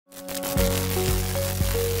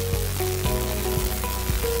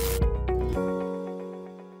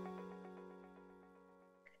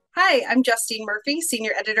Hi, I'm Justine Murphy,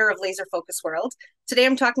 Senior Editor of Laser Focus World. Today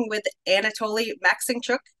I'm talking with Anatoly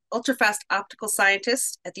Maksimchuk, ultrafast optical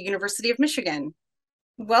scientist at the University of Michigan.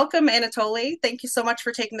 Welcome, Anatoly. Thank you so much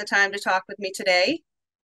for taking the time to talk with me today.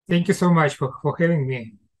 Thank you so much for having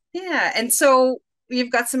me. Yeah, and so you've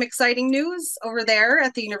got some exciting news over there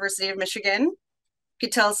at the University of Michigan.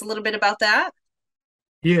 Could tell us a little bit about that?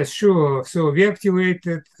 Yes, sure. So we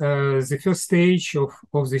activated the first stage of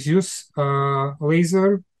the ZEUS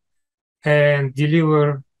laser and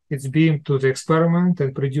deliver its beam to the experiment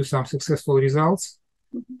and produce some successful results.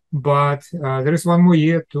 But there is one more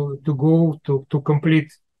year to go to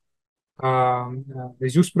complete the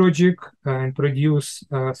ZEUS project and produce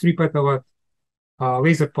 3 petawatt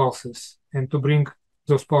laser pulses and to bring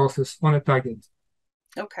those pulses on a target.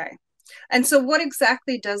 Okay. And so what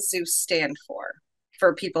exactly does ZEUS stand for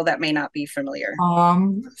people that may not be familiar?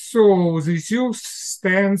 So the ZEUS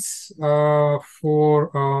stands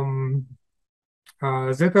for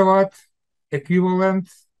Zettawatt-Equivalent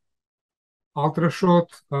Ultrashort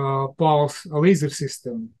pulse laser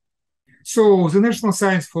system. So the National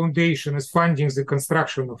Science Foundation is funding the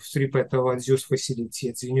construction of 3 petawatt ZEUS facility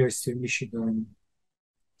at the University of Michigan.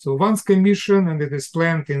 So once commissioned, and it is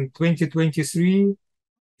planned in 2023,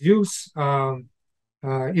 ZEUS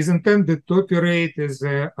is intended to operate as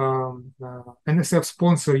a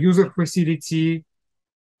NSF-sponsored user facility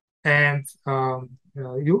and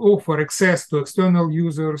will offer access to external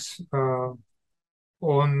users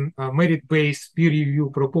on a merit-based peer review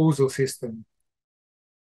proposal system.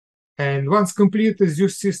 And once completed,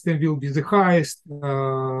 this system will be the highest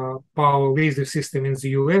power laser system in the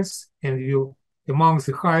US and will among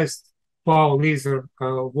the highest power laser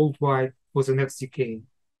worldwide for the next decade.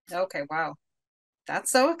 Okay, wow.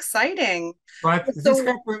 That's so exciting. But this So,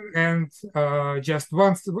 happened and just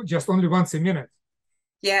only once a minute.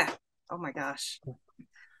 yeah. Oh my gosh.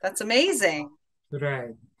 That's amazing.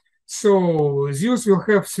 Right. So ZEUS will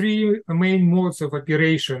have 3 main modes of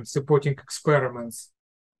operation supporting experiments.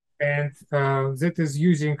 And that is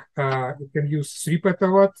using, you can use 3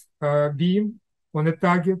 petawatt beam on a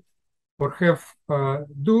target or have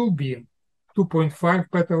dual beam, 2.5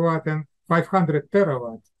 petawatt and 500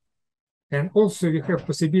 terawatt. And also we have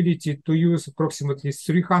possibility to use approximately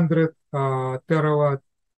 300 terawatt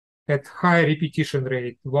at high repetition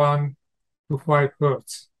rate, 1 to 5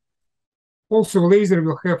 hertz. Also, laser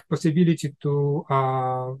will have possibility to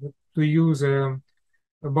use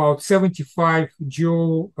about 75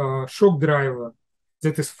 joule shock driver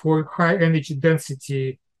that is for high energy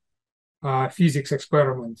density physics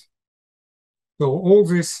experiment. So all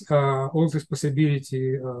this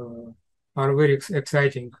possibility are very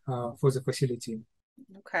exciting for the facility.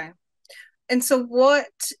 Okay. And so what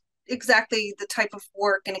exactly the type of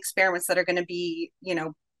work and experiments that are going to be,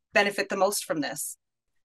 benefit the most from this?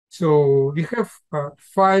 So we have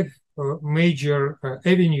 5 major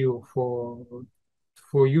avenue for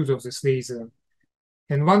use of this laser.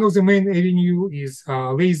 And one of the main avenue is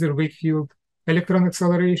laser wave field electron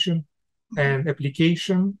acceleration and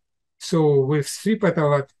application. So with 3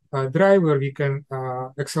 petawatt driver, we can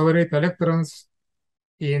accelerate electrons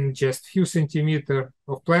in just few centimeter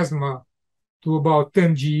of plasma to about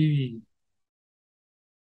 10 GeV.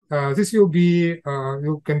 This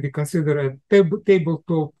can be considered a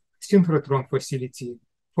tabletop synchrotron facility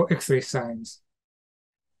for X-ray science.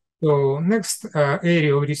 So next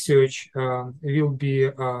area of research will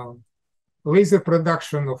be laser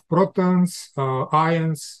production of protons,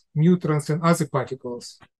 ions, neutrons, and other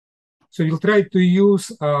particles. So we'll try to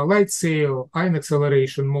use light sail ion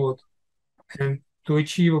acceleration mode and to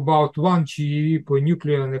achieve about 1 GeV per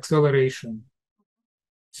nucleon acceleration.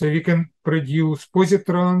 So we can produce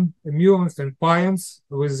positron, muons, and pions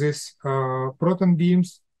with these proton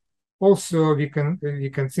beams. Also, we can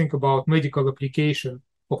think about medical application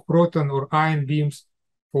of proton or ion beams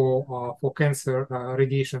for cancer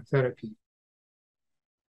radiation therapy.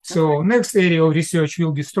 So Okay. next area of research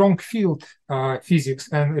will be strong field physics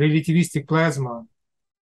and relativistic plasma,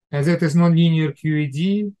 and that is nonlinear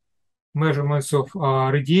QED, measurements of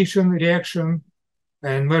radiation reaction,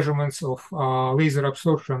 and measurements of laser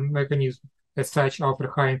absorption mechanism at such ultra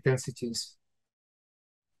high intensities.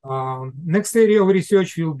 Next area of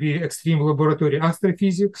research will be extreme laboratory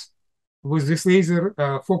astrophysics. With this laser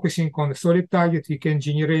focusing on a solid target, we can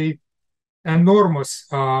generate enormous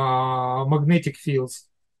magnetic fields,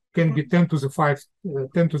 can be 10 to the 5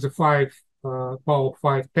 power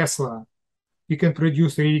 5 Tesla. We can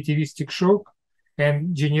produce relativistic shock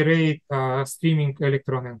and generate streaming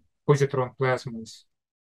electron and positron plasmas.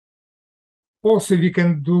 Also, we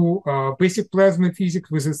can do basic plasma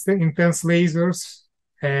physics with intense lasers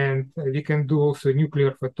and we can do also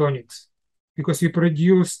nuclear photonics because we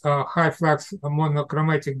produce high flux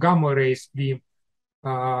monochromatic gamma rays beam.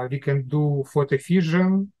 We can do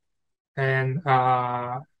photofission and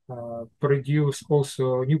produce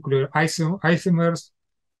also nuclear isomers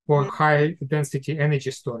for high density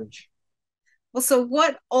energy storage. Well, so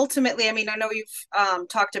what ultimately, I mean, I know you've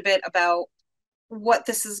talked a bit about what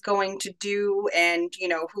this is going to do and, you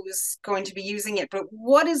know, who's going to be using it, but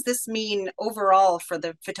what does this mean overall for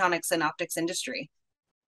the photonics and optics industry?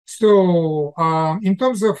 So in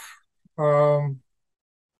terms of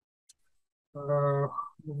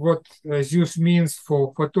what ZEUS means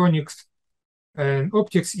for photonics and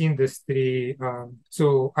optics industry,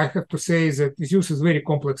 so I have to say that ZEUS is a very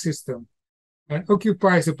complex system and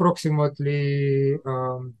occupies approximately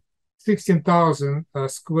 16,000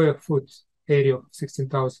 square foot area of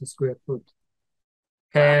 16,000 square foot.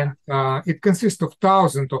 And it consists of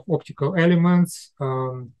thousands of optical elements.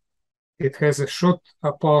 It has a short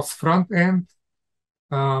pulse front end,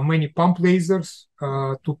 many pump lasers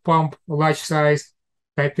to pump large size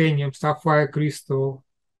titanium sapphire crystals,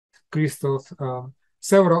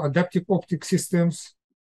 several adaptive optic systems,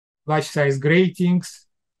 large size gratings,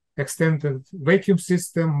 extended vacuum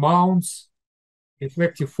system, mounts,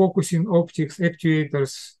 reflective focusing optics,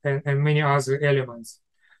 actuators, and many other elements.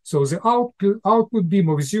 So the output beam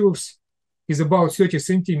of ZEUS is about 30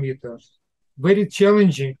 centimeters, very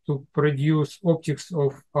challenging to produce optics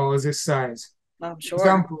of this size. Oh, sure. For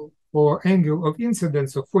example, for angle of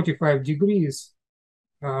incidence of 45 degrees,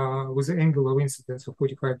 with the angle of incidence of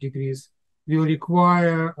 45 degrees, will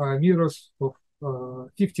require mirrors of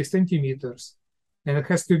 50 centimeters. And it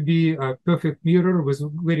has to be a perfect mirror with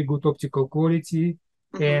very good optical quality.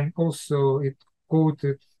 And also it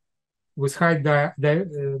coated with high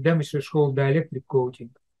damage threshold dielectric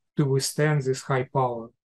coating to withstand this high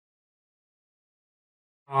power.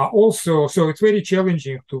 Also, so it's very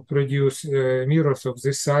challenging to produce mirrors of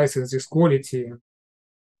this size and this quality.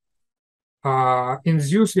 In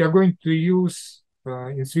ZEUS, we are going to use,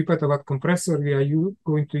 in 3 petawatt compressor, we are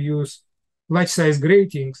going to use large size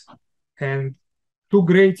gratings, and 2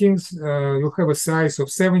 gratings will have a size of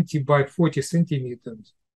 70 by 40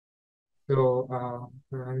 centimeters. So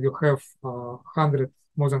you have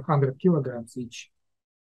more than 100 kilograms each.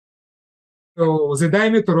 So the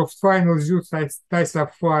diameter of final ZEUS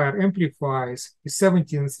sapphire amplifiers is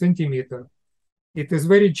 17 centimeters. It is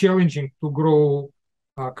very challenging to grow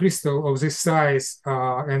a crystal of this size,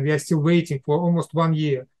 and we are still waiting for almost 1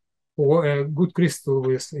 year for a good crystal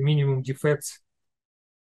with minimum defects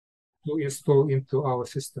to install into our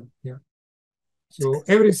system. Yeah. So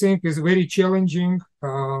everything is very challenging,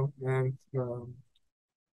 and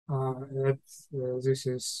this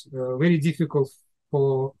is very difficult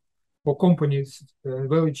for companies,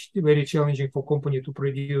 very challenging for company to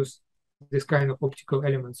produce this kind of optical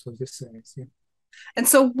elements of this size. Yeah. And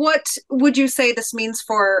so what would you say this means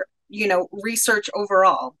for, you know, research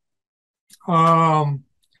overall?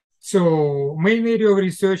 So main area of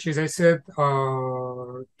research, as I said,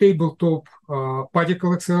 tabletop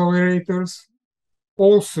particle accelerators.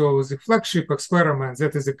 Also the flagship experiment,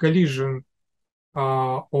 that is a collision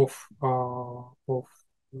of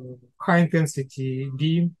high intensity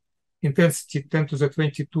beam, intensity 10 to the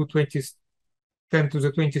 22, 10 to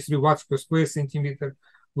the 23 watts per square centimeter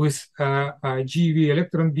with a GeV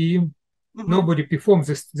electron beam. Nobody performs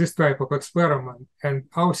this type of experiment, and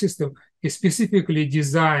our system is specifically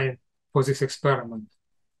designed for this experiment.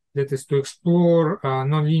 That is to explore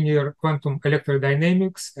nonlinear quantum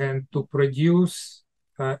electrodynamics and to produce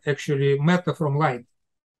actually matter from light.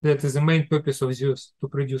 That is the main purpose of ZEUS, to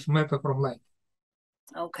produce matter from light.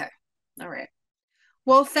 Okay. All right.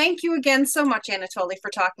 Well, thank you again so much, Anatoly, for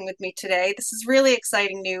talking with me today. This is really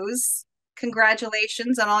exciting news.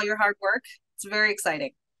 Congratulations on all your hard work. It's very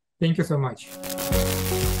exciting. Thank you so much.